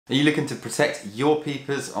Are you looking to protect your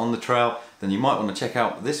peepers on the trail? Then you might want to check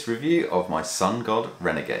out this review of my Sungod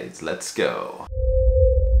Renegades. Let's go.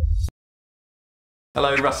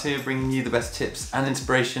 Hello, Russ here, bringing you the best tips and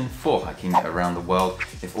inspiration for hiking around the world.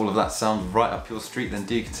 If all of that sounds right up your street, then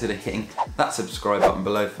do consider hitting that subscribe button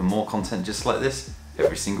below for more content just like this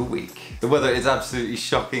every single week. The weather is absolutely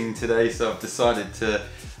shocking today, so I've decided to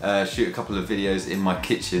shoot a couple of videos in my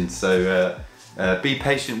kitchen, so be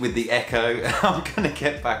patient with the echo. I'm gonna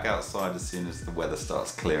get back outside as soon as the weather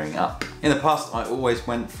starts clearing up. In the past, I always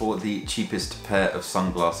went for the cheapest pair of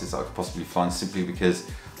sunglasses I could possibly find, simply because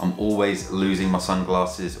I'm always losing my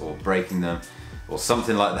sunglasses or breaking them or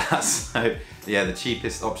something like that. So yeah, the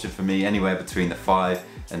cheapest option for me, anywhere between the £5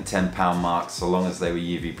 and £10 mark, so long as they were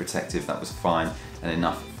UV protective, that was fine and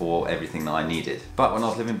enough for everything that I needed. But when I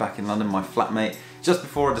was living back in London, my flatmate, just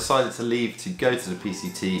before I decided to leave to go to the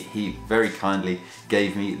PCT, he very kindly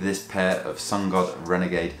gave me this pair of Sungod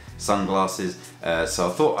Renegade sunglasses. So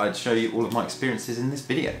I thought I'd show you all of my experiences in this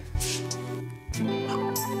video.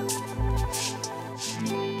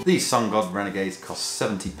 These Sungod Renegades cost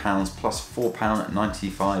 £70 plus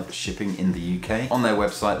 £4.95 shipping in the UK. On their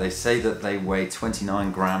website they say that they weigh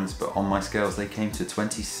 29 grams, but on my scales they came to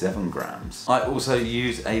 27 grams. I also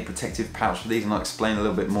use a protective pouch for these, and I'll explain a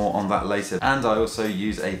little bit more on that later. And I also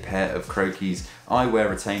use a pair of Croquis eyewear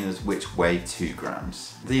retainers which weigh 2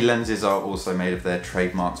 grams. The lenses are also made of their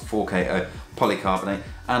trademarked 4KO polycarbonate,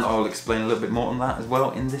 and I'll explain a little bit more on that as well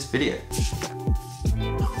in this video.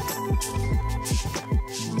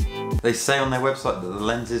 They say on their website that the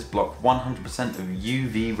lenses block 100% of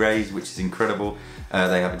UV rays, which is incredible.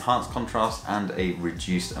 They have enhanced contrast and a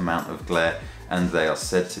reduced amount of glare, and they are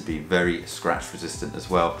said to be very scratch resistant as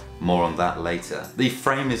well. More on that later. The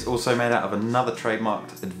frame is also made out of another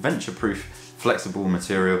trademarked adventure-proof flexible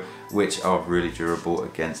material, which are really durable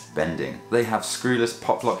against bending. They have screwless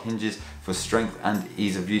pop-lock hinges for strength and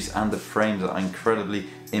ease of use, and the frames are incredibly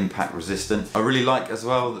impact resistant. I really like as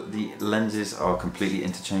well that the lenses are completely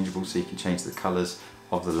interchangeable, so you can change the colours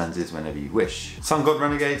of the lenses whenever you wish. Sungod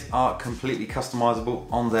Renegades are completely customizable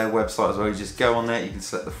on their website as well. You just go on there, you can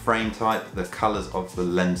select the frame type, the colours of the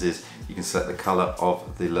lenses, you can select the colour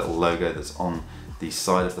of the little logo that's on the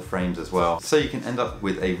side of the frames as well, so you can end up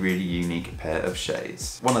with a really unique pair of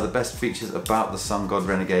shades. One of the best features about the Sungod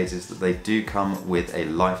Renegades is that they do come with a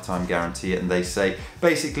lifetime guarantee, and they say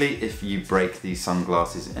basically if you break these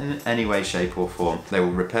sunglasses in any way, shape or form, they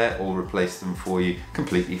will repair or replace them for you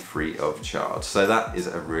completely free of charge. So that is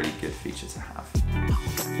a really good feature to have.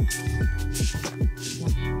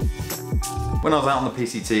 When I was out on the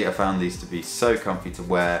PCT, I found these to be so comfy to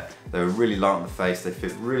wear. They were really light on the face, they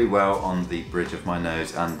fit really well on the bridge of my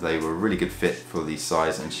nose, and they were a really good fit for the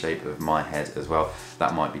size and shape of my head as well.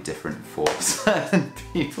 That might be different for certain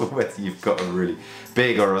people, whether you've got a really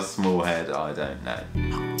big or a small head, I don't know.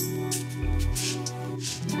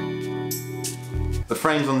 The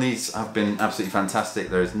frames on these have been absolutely fantastic.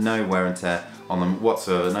 There is no wear and tear on them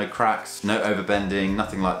whatsoever, no cracks, no overbending,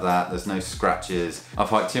 nothing like that. There's no scratches. I've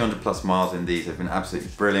hiked 200 plus miles in these. They've been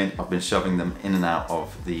absolutely brilliant. I've been shoving them in and out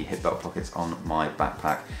of the hip belt pockets on my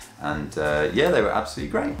backpack, and yeah, they were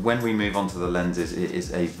absolutely great. When we move on to the lenses, it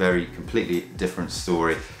is a very completely different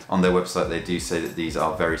story. On their website they do say that these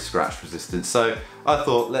are very scratch resistant, so I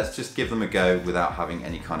thought let's just give them a go without having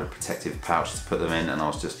any kind of protective pouch to put them in, and I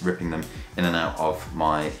was just ripping them in and out of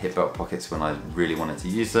my hip belt pockets when I really wanted to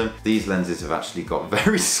use them. These lenses have actually got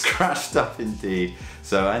very scratched up indeed,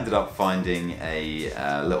 so I ended up finding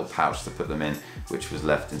a little pouch to put them in, which was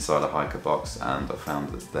left inside a hiker box, and I found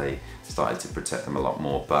that they started to protect them a lot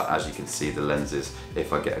more. But as you can see, the lenses,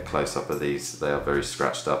 if I get a close-up of these, they are very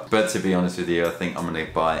scratched up. But to be honest with you, I think I'm going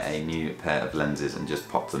to buy a new pair of lenses and just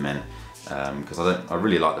pop them in, because I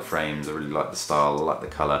really like the frames, I really like the style, I like the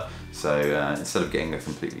colour. So instead of getting a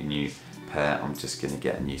completely new pair, I'm just going to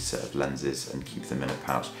get a new set of lenses and keep them in a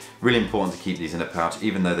pouch. Really important to keep these in a pouch,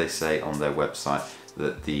 even though they say on their website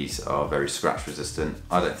that these are very scratch resistant.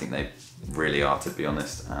 I don't think they really are, to be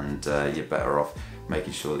honest, and you're better off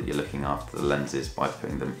making sure that you're looking after the lenses by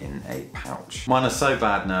putting them in a pouch. Mine are so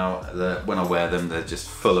bad now that when I wear them they're just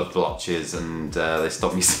full of blotches, and they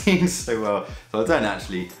stop me seeing so well, so I don't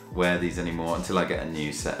actually wear these anymore until I get a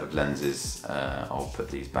new set of lenses. I'll put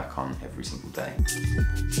these back on every single day.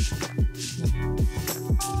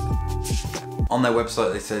 On their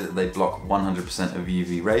website they say that they block 100% of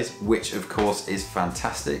UV rays, which of course is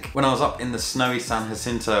fantastic. When I was up in the snowy San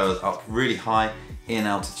Jacinto, I was up really high in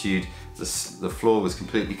altitude. The floor was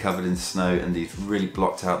completely covered in snow, and these really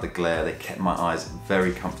blocked out the glare. They kept my eyes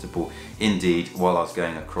very comfortable indeed while I was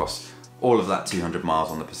going across all of that 200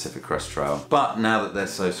 miles on the Pacific Crest Trail. But now that they're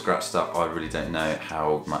so scratched up, I really don't know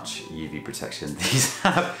how much UV protection these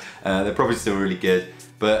have. They're probably still really good,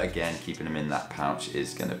 but again, keeping them in that pouch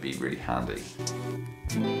is going to be really handy.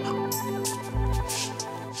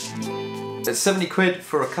 It's 70 quid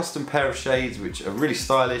for a custom pair of shades, which are really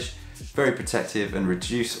stylish, very protective, and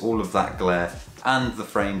reduce all of that glare, and the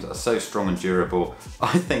frames are so strong and durable.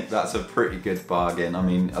 I think that's a pretty good bargain. I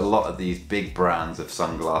mean, a lot of these big brands of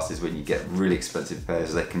sunglasses, when you get really expensive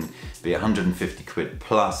pairs, they can be 150 quid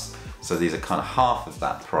plus, so these are kind of half of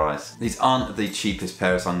that price. These aren't the cheapest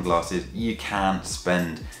pair of sunglasses. You can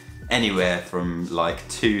spend anywhere from like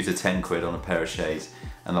 2 to 10 quid on a pair of shades,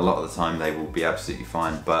 and a lot of the time they will be absolutely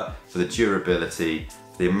fine, but for the durability,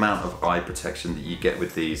 the amount of eye protection that you get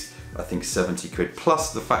with these, I think 70 quid,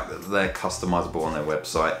 plus the fact that they're customizable on their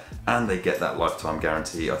website and they get that lifetime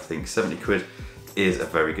guarantee, I think 70 quid is a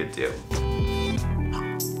very good deal.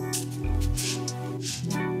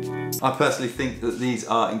 I personally think that these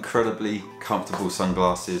are incredibly comfortable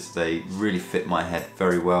sunglasses. They really fit my head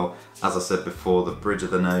very well. As I said before, the bridge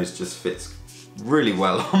of the nose just fits really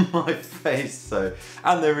well on my face,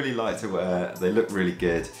 and they're really light to wear, they look really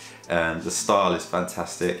good, and the style is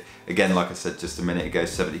fantastic. Again, like I said just a minute ago,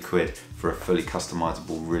 70 quid for a fully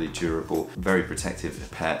customizable, really durable, very protective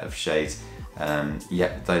pair of shades.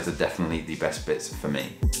 Yeah, those are definitely the best bits for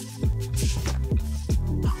me.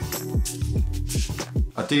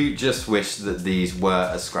 I do just wish that these were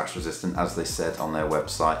as scratch resistant as they said on their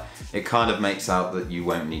website. It kind of makes out that you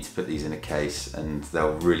won't need to put these in a case and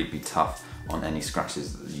they'll really be tough on any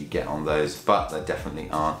scratches that you get on those, but they definitely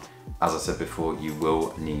aren't. As I said before, you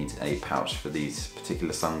will need a pouch for these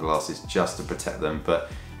particular sunglasses just to protect them,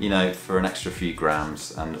 but you know, for an extra few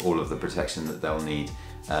grams and all of the protection that they'll need,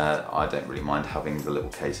 I don't really mind having the little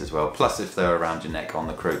case as well. Plus, if they're around your neck on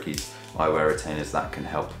the croquis eyewear retainers, that can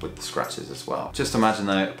help with the scratches as well. Just imagine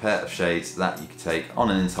though, a pair of shades that you could take on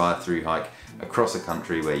an entire through hike across a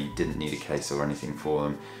country where you didn't need a case or anything for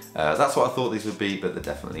them. That's what I thought these would be, but they're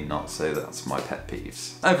definitely not, so that's my pet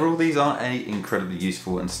peeves. Overall, these are an incredibly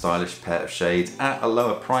useful and stylish pair of shades at a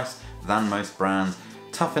lower price than most brands.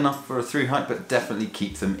 Tough enough for a through hike, but definitely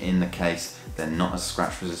keep them in the case. They're not as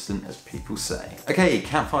scratch resistant as people say. Okay,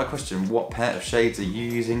 campfire question. What pair of shades are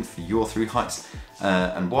you using for your through hikes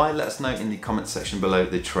and why? Let us know in the comments section below.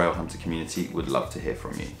 The trail hunter community would love to hear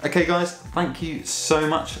from you. Okay guys, thank you so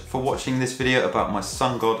much for watching this video about my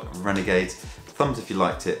Sungod Renegades. Thumbs if you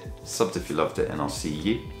liked it, subs if you loved it, and I'll see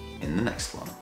you in the next one.